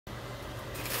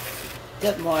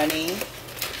Good morning,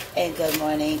 and good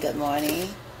morning, good morning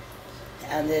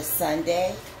on this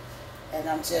Sunday. And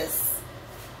I'm just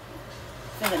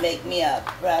gonna make me a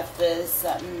breakfast,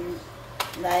 something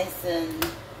nice and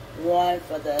warm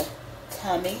for the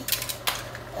tummy.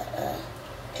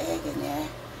 Egg in there.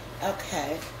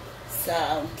 Okay,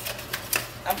 so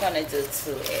I'm gonna do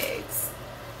 2 eggs.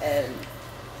 And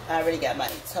I already got my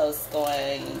toast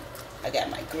going. I got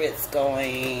my grits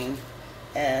going.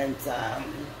 And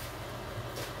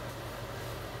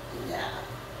yeah,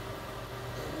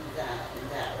 in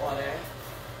that order.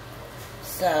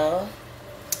 So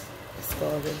let's go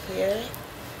over here.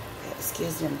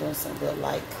 Excuse me, I'm doing some good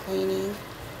light cleaning.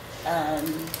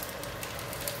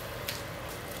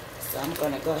 So I'm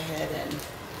gonna go ahead and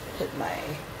put my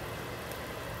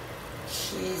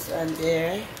cheese on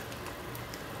there.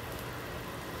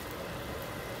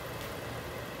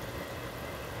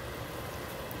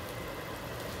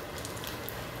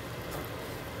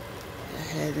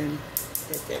 Ahead and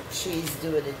let that cheese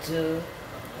do what it do.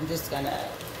 I'm just gonna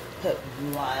put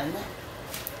one.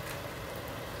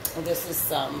 And this is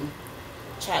some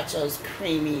Chacho's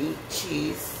creamy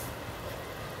cheese.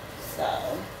 So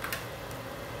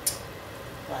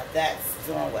while that's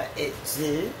doing what it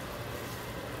do,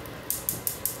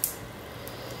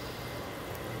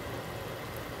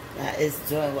 now it's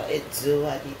doing what it do,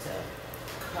 I need to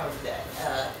cover that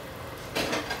up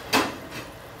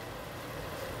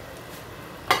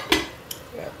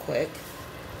real quick.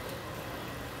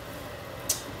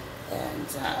 And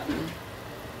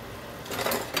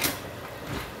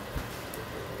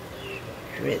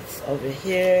grits over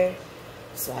here.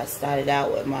 So I started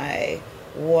out with my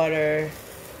water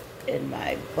and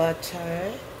my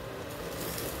butter,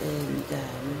 and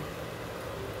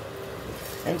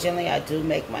generally I do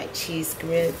make my cheese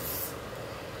grits.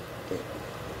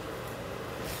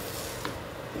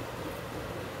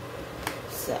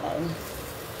 So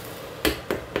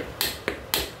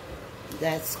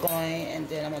that's going, and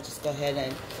then I'm gonna just go ahead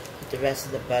and put the rest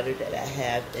of the butter that I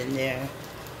have in there,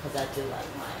 because I do like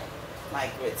my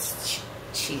grits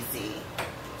cheesy.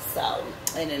 So,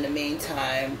 and in the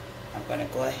meantime, I'm gonna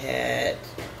go ahead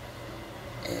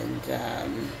and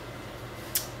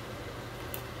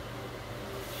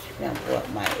scramble up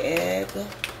my egg.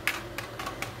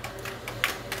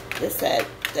 This that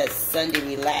Sunday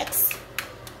relax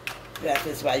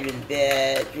breakfast while you're in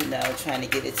bed, you know, trying to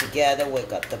get it together,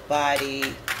 wake up the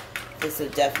body. This will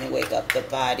definitely wake up the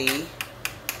body.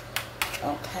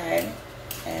 Okay,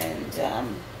 and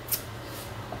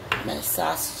my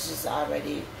sausage is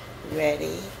already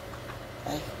ready.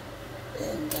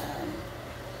 And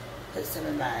put some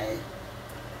of my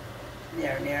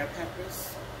marinara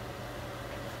peppers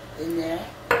in there.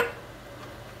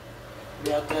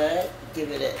 Real good.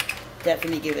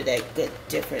 Definitely give it a good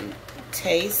different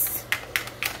taste.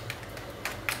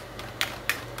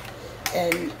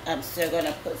 And I'm still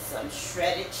gonna put some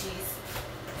shredded cheese,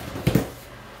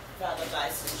 followed by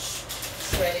some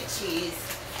shredded cheese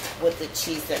with the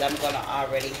cheese that I'm gonna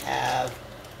already have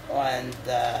on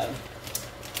the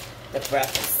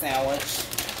breakfast sandwich.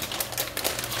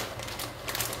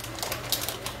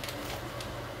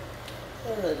 A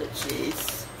little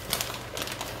cheese.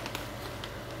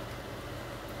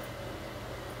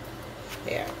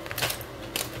 There.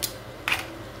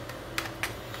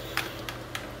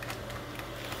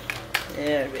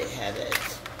 There we have it.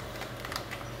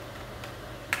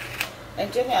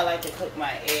 And generally I like to cook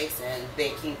my eggs in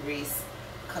baking grease,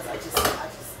 because I just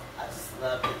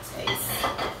love the taste. I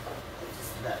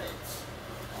just love it.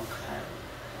 Okay.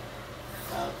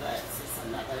 So, but since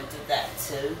I'm not gonna do that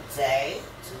today,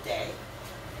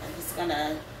 I'm just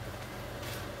gonna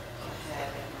go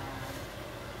ahead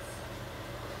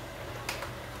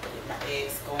and get my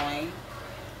eggs going.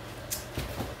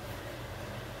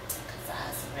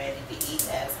 I'm ready to eat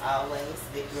as always.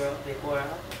 Big girl, big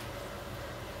world.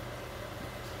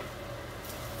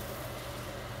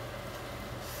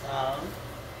 So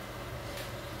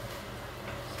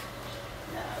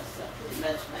now, so pretty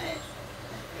much my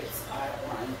grits are at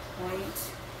one point.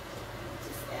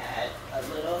 Just add just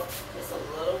a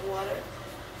little water.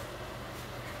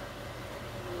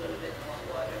 A little bit more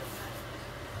water.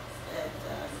 And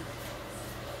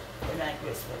then my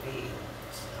grits will be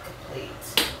complete.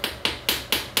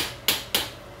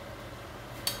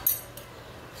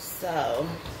 So go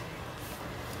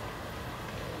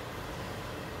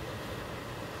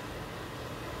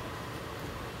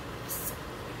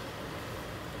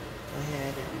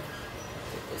ahead and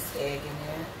put this egg in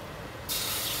there.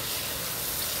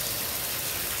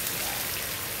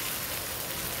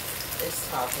 It's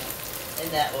talking in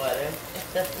that order.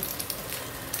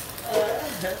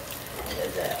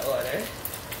 In that order.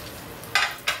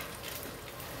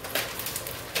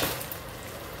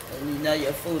 And you know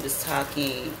your food is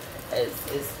talking. It's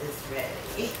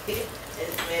ready. It's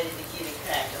ready to get it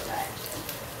cracked action.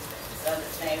 It's on the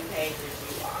same page as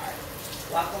you are.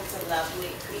 Welcome to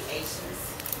Lovely Creations.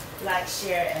 Like,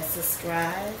 share, and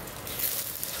subscribe.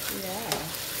 Yeah.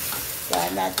 So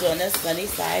I'm not doing a sunny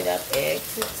side up egg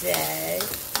today.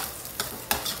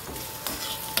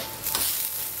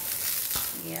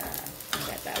 Yeah. I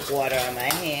got that water on my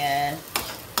hand.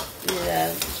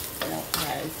 Yeah.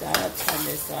 Okay, so I'm going to turn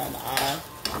this on off.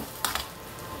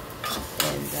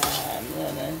 And I'm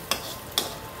going to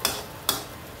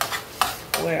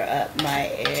square up my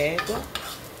egg.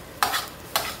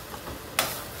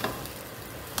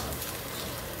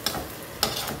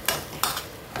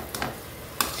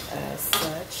 As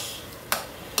such.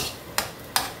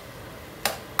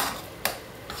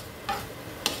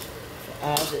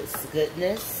 All this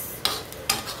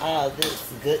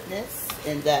goodness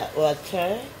in that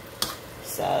water.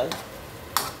 So,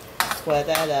 square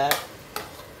that up.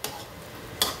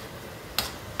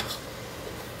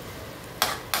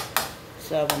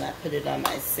 So when I put it on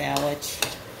my sandwich,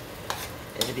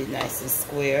 it'll be nice and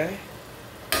square.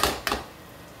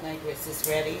 My grits is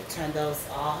ready. Turn those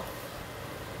off.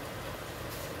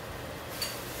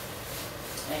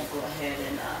 And go ahead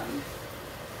and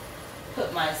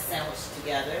put my sandwich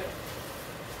together.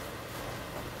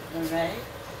 Alright.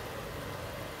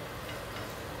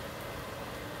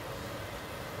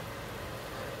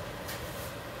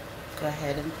 Go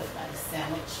ahead and put my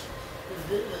sandwich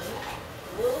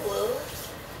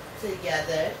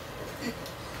together.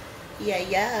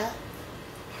 Yeah.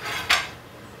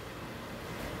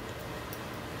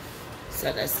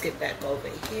 So let's get back over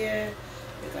here.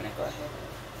 We're gonna go ahead and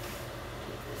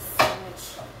put this sandwich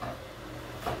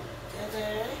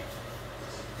together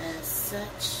as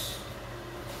such.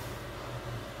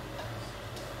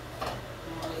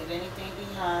 Don't leave anything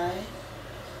behind.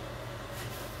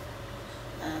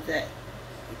 That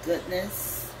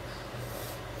goodness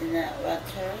in that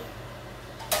water.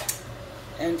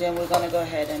 And then we're going to go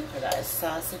ahead and put our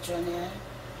sausage on there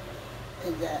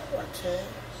in that water.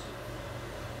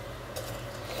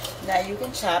 Now you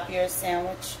can chop your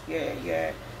sandwich,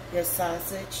 your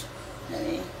sausage.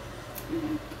 Honey.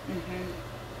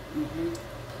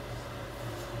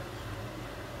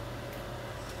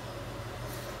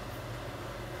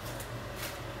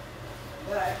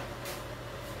 Right.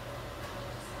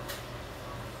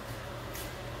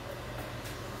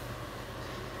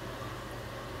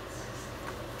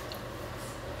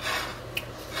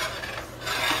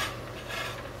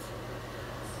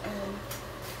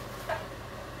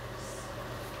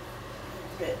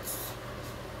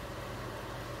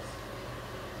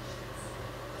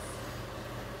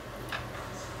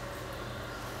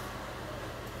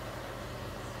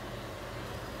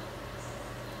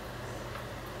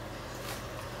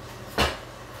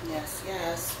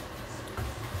 Yes.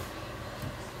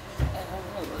 And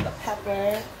a little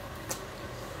pepper.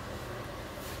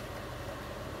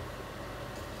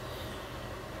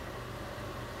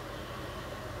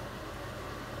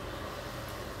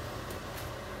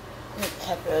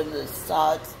 Pepper, the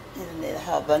salt. You need to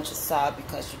have a bunch of salt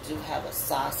because you do have a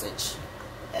sausage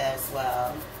as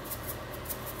well.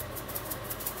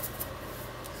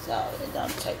 So it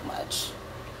don't take much.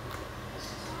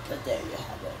 But there you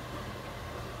have it.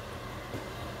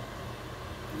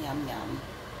 Yum, yum.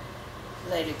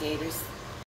 Later, Gators.